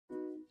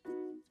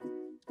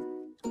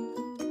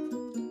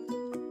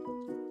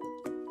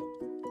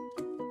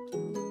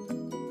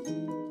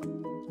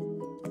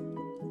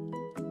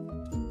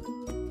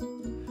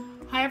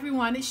Hi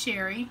everyone, it's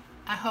Sherry.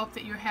 I hope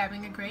that you're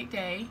having a great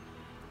day.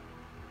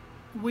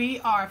 We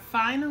are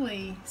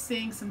finally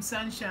seeing some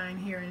sunshine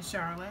here in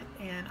Charlotte,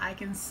 and I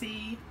can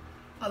see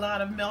a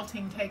lot of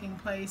melting taking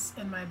place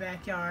in my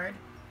backyard.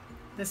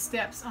 The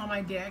steps on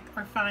my deck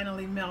are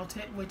finally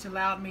melted, which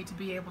allowed me to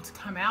be able to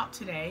come out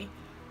today.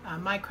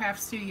 My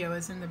craft studio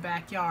is in the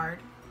backyard,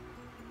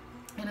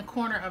 in a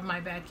corner of my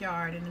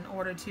backyard, and in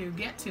order to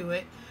get to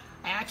it,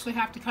 I actually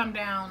have to come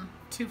down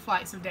 2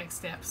 flights of deck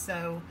steps.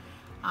 So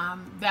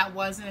that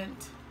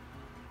wasn't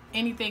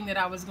anything that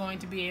I was going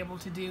to be able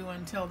to do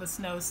until the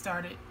snow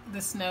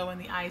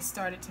and the ice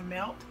started to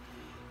melt.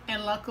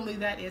 And luckily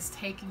that is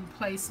taking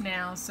place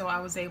now, so I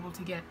was able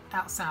to get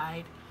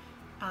outside.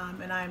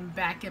 And I'm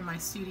back in my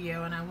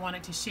studio, and I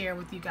wanted to share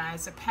with you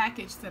guys a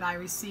package that I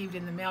received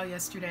in the mail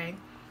yesterday.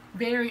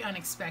 Very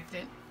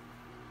unexpected,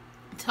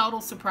 total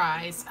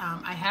surprise.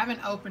 I haven't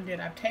opened it.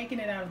 I've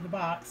taken it out of the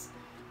box,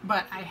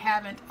 but I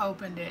haven't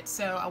opened it.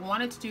 So I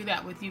wanted to do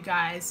that with you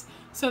guys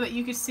so that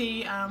you could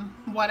see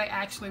what I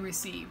actually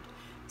received.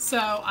 So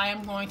I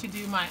am going to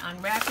do my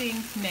unwrapping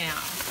now.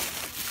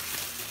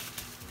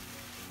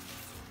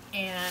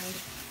 And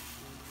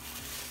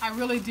I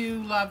really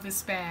do love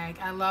this bag.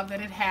 I love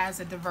that it has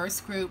a diverse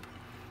group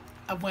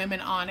of women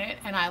on it,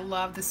 and I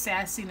love the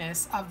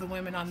sassiness of the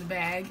women on the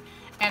bag.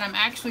 And I'm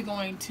actually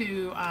going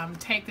to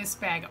take this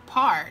bag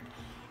apart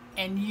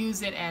and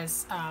use it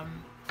as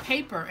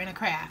paper in a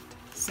craft.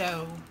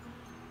 So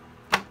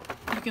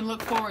you can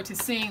look forward to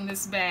seeing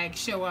this bag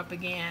show up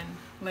again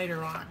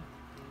later on.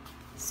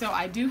 So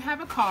I do have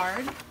a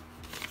card,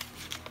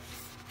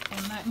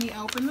 and let me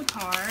open the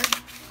card.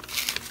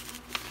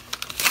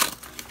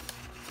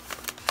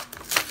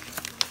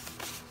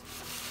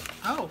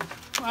 Oh,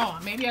 well,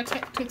 maybe I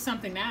took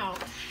something out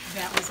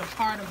that was a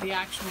part of the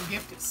actual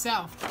gift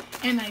itself,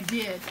 and I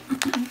did.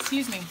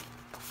 Excuse me.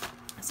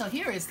 So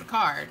here is the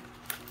card.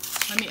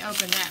 Let me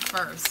open that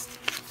first.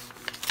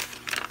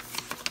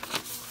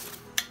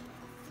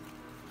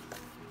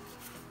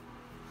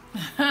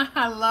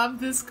 I love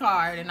this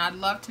card, and I'd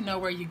love to know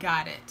where you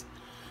got it.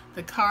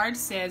 The card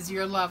says,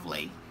 "You're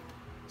lovely.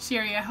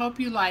 Sherry, I hope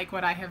you like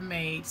what I have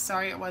made.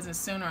 Sorry it wasn't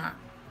sooner.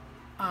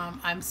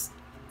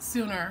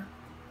 Sooner.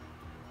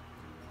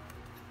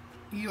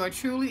 You are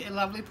truly a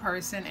lovely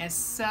person,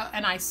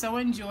 and I so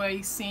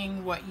enjoy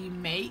seeing what you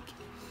make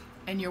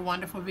and your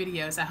wonderful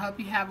videos. I hope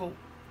you have a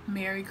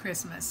Merry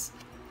Christmas.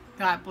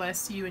 God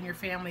bless you and your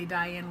family,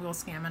 Diane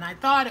W." And I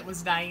thought it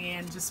was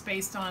Diane just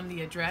based on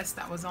the address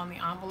that was on the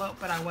envelope,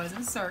 but I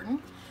wasn't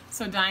certain.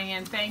 So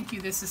Diane, thank you.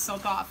 This is so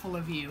thoughtful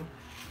of you.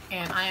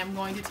 And I am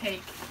going to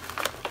take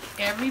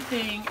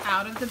everything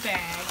out of the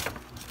bag.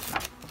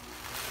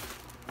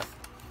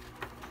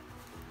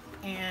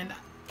 And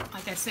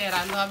like I said,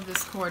 I love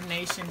this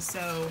coordination.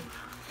 So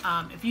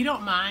if you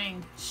don't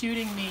mind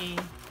shooting me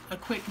a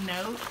quick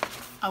note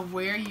of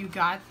where you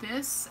got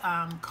this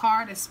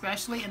card,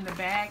 especially in the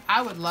bag,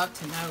 I would love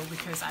to know,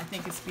 because I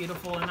think it's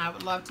beautiful, and I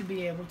would love to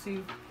be able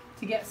to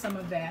get some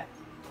of that.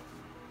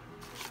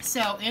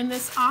 So in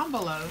this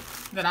envelope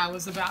that I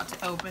was about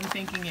to open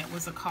thinking it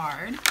was a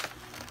card,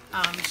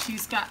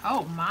 she's got,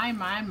 oh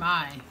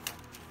my.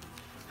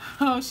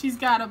 Oh, she's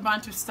got a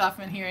bunch of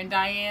stuff in here. And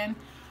Diane,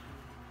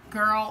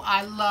 girl,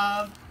 I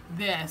love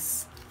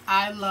this.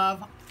 I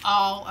love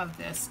all of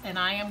this, and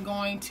I am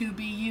going to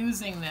be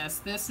using this.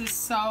 This is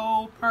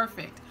so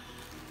perfect.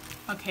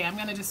 Okay, I'm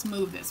gonna just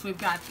move this. We've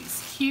got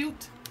these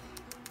cute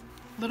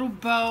little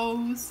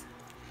bows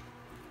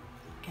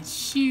and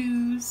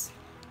shoes,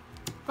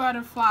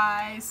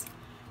 butterflies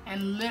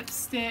and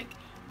lipstick.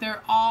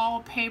 They're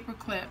all paper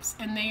clips,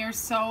 and they are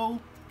so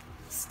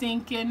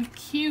stinking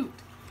cute.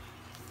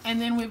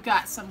 And then we've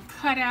got some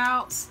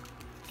cutouts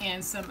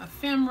and some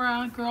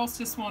ephemera. Girls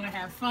just want to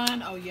have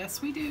fun. Oh yes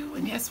we do,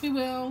 and yes we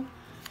will.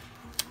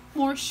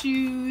 More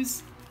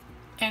shoes,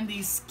 and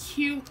these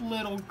cute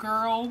little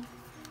girl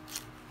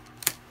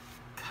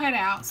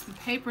cutouts, the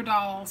paper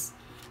dolls.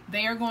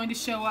 They are going to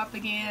show up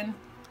again.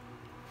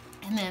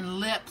 And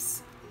then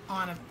lips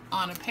on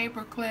a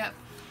paper clip.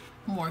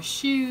 More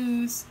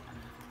shoes,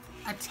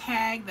 a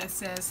tag that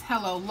says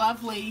 "Hello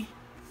Lovely."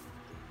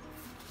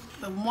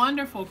 The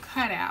wonderful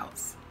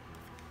cutouts.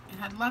 And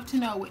I'd love to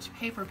know which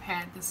paper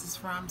pad this is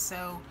from,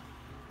 so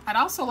I'd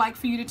also like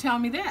for you to tell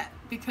me that,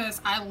 because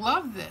I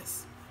love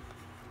this.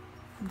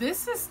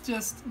 This is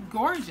just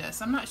gorgeous.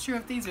 I'm not sure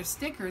if these are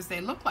stickers. They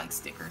look like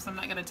stickers. I'm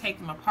not going to take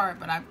them apart,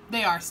 but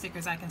they are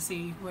stickers. I can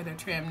see where they're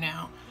trimmed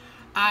now.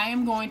 I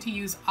am going to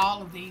use all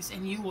of these,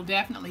 and you will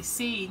definitely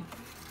see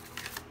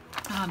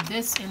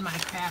this in my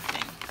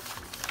crafting.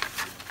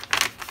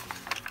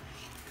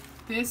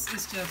 This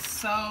is just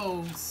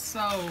so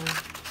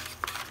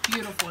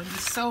beautiful and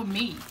just so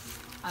me.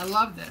 I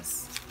love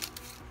this.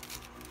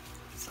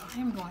 So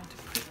I'm going to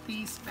put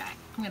these back.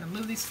 I'm going to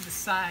move these to the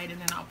side, and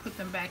then I'll put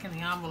them back in the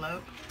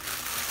envelope.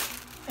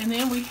 And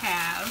then we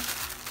have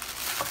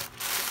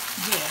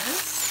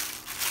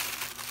this.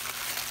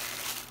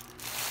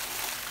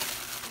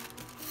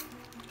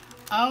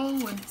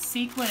 Oh, and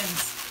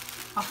sequins.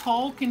 A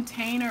whole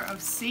container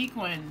of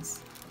sequins.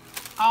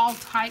 all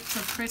types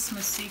of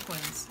Christmas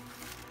sequins.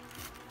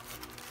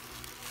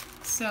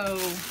 So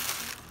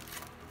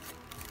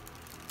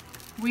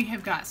we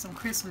have got some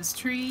Christmas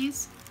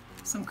trees,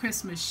 some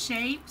Christmas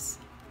shapes,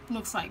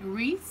 looks like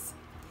wreaths,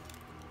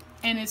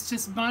 and it's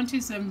just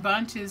bunches and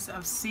bunches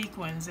of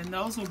sequins, and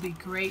those will be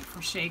great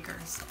for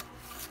shakers.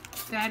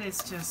 That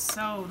is just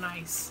so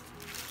nice.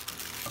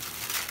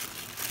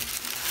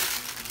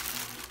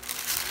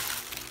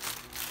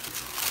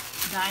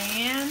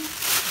 Diane.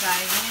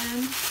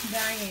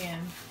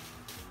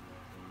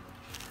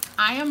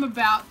 I am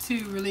about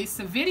to release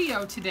a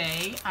video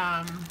today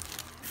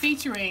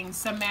featuring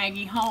some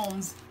Maggie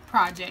Holmes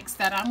projects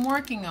that I'm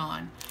working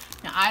on.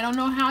 Now, I don't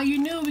know how you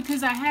knew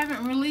because I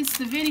haven't released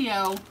the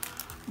video,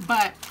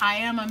 but I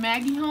am a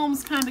Maggie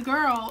Holmes kind of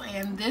girl,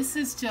 and this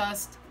is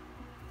just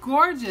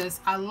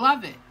gorgeous. I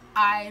love it.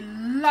 I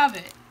love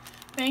it.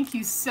 Thank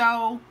you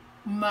so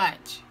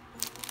much.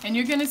 And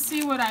you're going to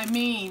see what I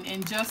mean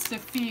in just a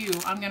few.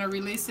 I'm going to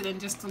release it in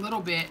just a little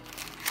bit,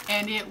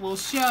 and it will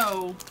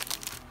show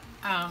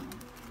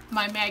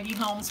my Maggie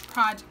Holmes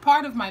project,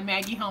 part of my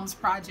Maggie Holmes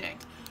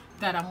project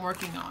that I'm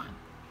working on.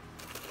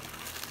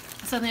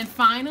 So then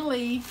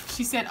finally,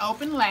 she said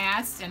open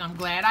last, and I'm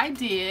glad I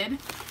did,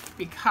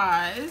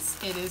 because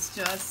it is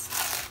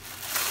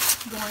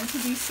just going to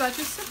be such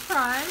a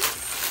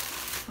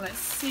surprise. Let's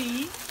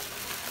see.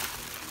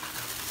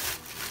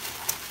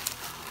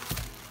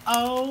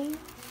 Oh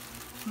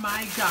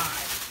my God.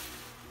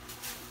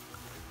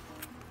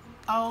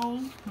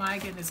 Oh my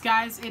goodness.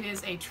 Guys, it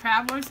is a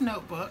traveler's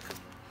notebook.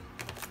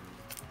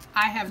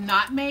 I have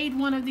not made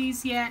one of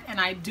these yet, and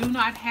I do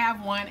not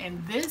have one,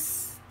 and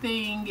this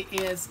thing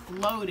is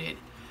loaded.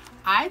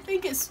 I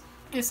think it's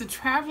a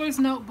traveler's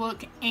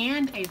notebook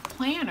and a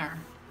planner.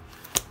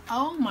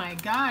 Oh my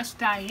gosh,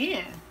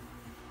 Diane.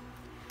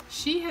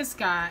 She has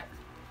got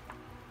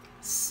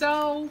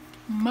so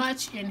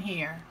much in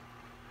here.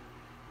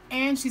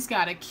 And she's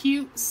got a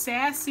cute,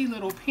 sassy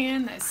little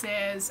pen that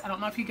says, I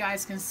don't know if you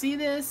guys can see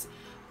this,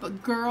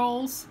 but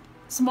girls,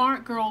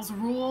 smart girls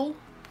rule.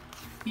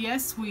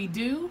 Yes, we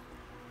do.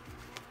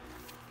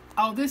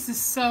 Oh, this is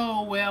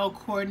so well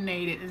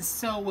coordinated and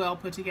so well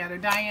put together.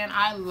 Diane,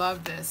 I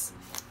love this.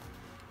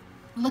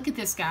 Look at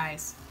this,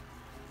 guys.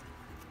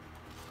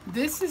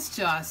 This is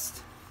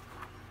just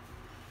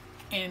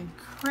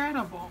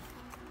incredible.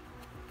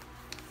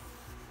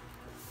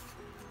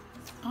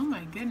 Oh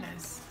my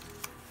goodness.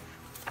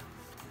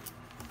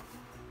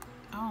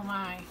 Oh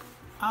my.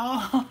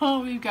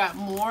 Oh, we've got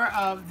more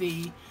of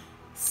the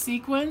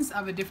sequins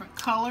of a different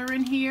color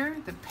in here.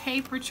 The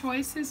paper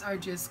choices are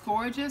just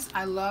gorgeous.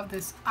 I love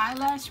this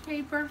eyelash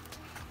paper.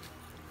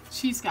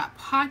 She's got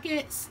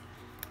pockets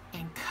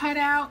and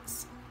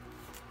cutouts.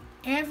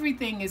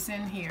 Everything is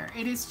in here.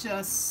 It is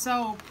just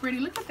so pretty.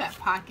 Look at that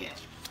pocket.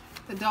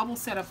 The double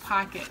set of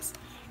pockets.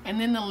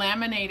 And then the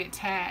laminated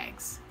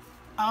tags.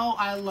 Oh,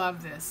 I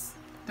love this.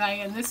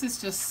 Diane, this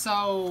is just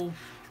so...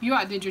 You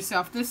outdid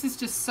yourself. This is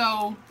just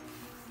so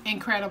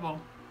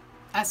incredible.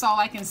 That's all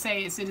I can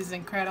say is it is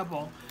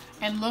incredible.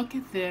 And look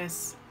at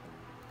this.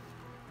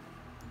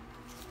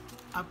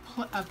 A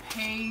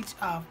page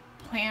of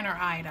planner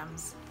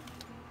items.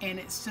 And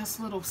it's just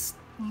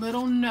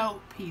little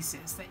note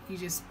pieces that you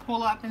just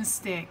pull up and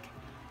stick.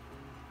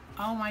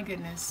 Oh my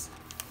goodness.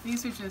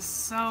 These are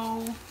just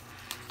so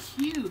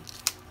cute.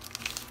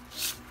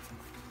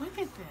 Look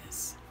at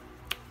this.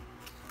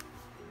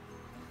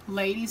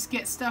 Ladies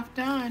get stuff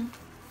done.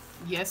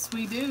 Yes,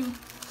 we do.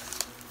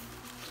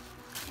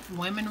 If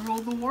women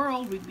rule the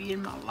world, we'd be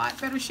in a lot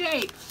better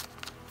shape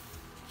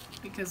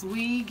because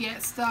we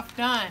get stuff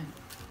done.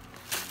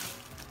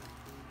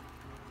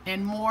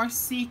 And more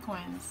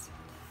sequins.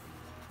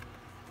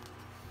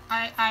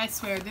 I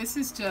swear, this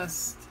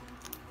is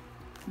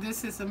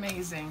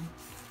amazing.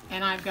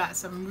 And I've got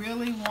some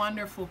really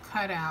wonderful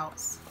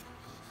cutouts.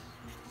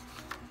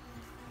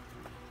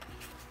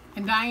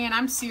 And Diane,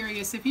 I'm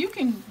serious. If you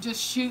can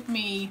just shoot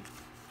me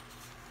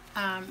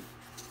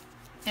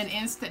an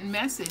instant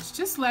message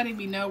just letting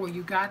me know where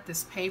you got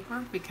this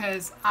paper,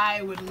 because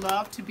I would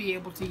love to be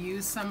able to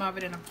use some of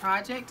it in a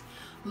project.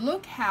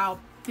 Look how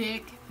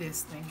thick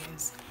this thing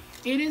is.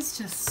 It is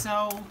just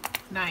so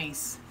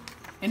nice.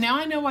 And now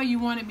I know why you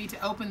wanted me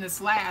to open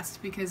this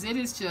last, because it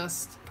is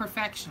just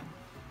perfection.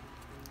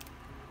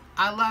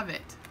 I love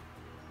it.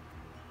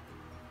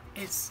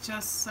 It's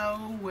just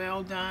so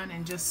well done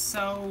and just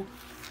so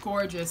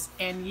gorgeous.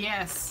 And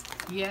yes,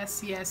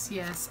 yes, yes,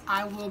 yes,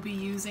 I will be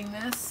using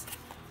this.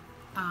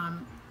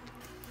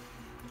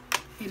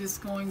 It is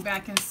going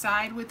back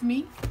inside with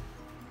me,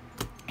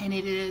 and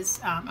it is,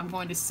 I'm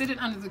going to sit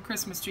it under the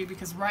Christmas tree,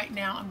 because right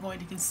now I'm going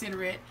to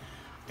consider it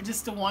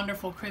just a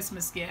wonderful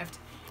Christmas gift.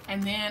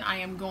 And then I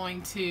am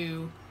going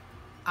to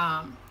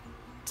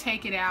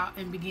take it out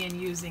and begin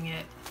using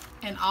it,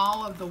 and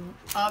all of the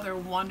other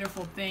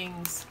wonderful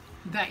things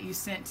that you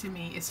sent to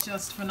me. It's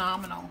just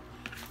phenomenal.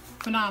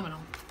 Phenomenal.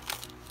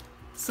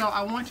 So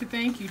I want to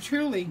thank you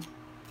truly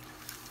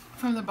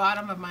from the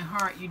bottom of my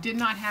heart. You did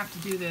not have to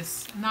do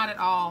this, not at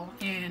all,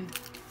 and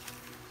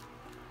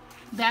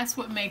that's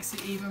what makes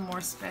it even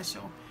more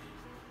special.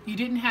 You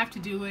didn't have to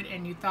do it,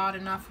 and you thought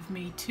enough of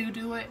me to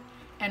do it,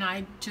 and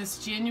I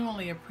just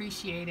genuinely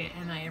appreciate it,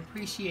 and I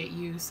appreciate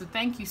you. So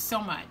thank you so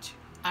much.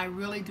 I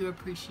really do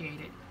appreciate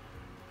it.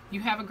 You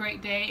have a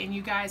great day, and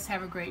you guys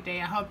have a great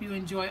day. I hope you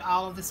enjoy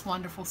all of this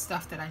wonderful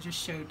stuff that I just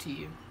showed to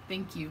you.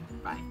 Thank you.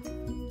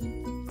 Bye.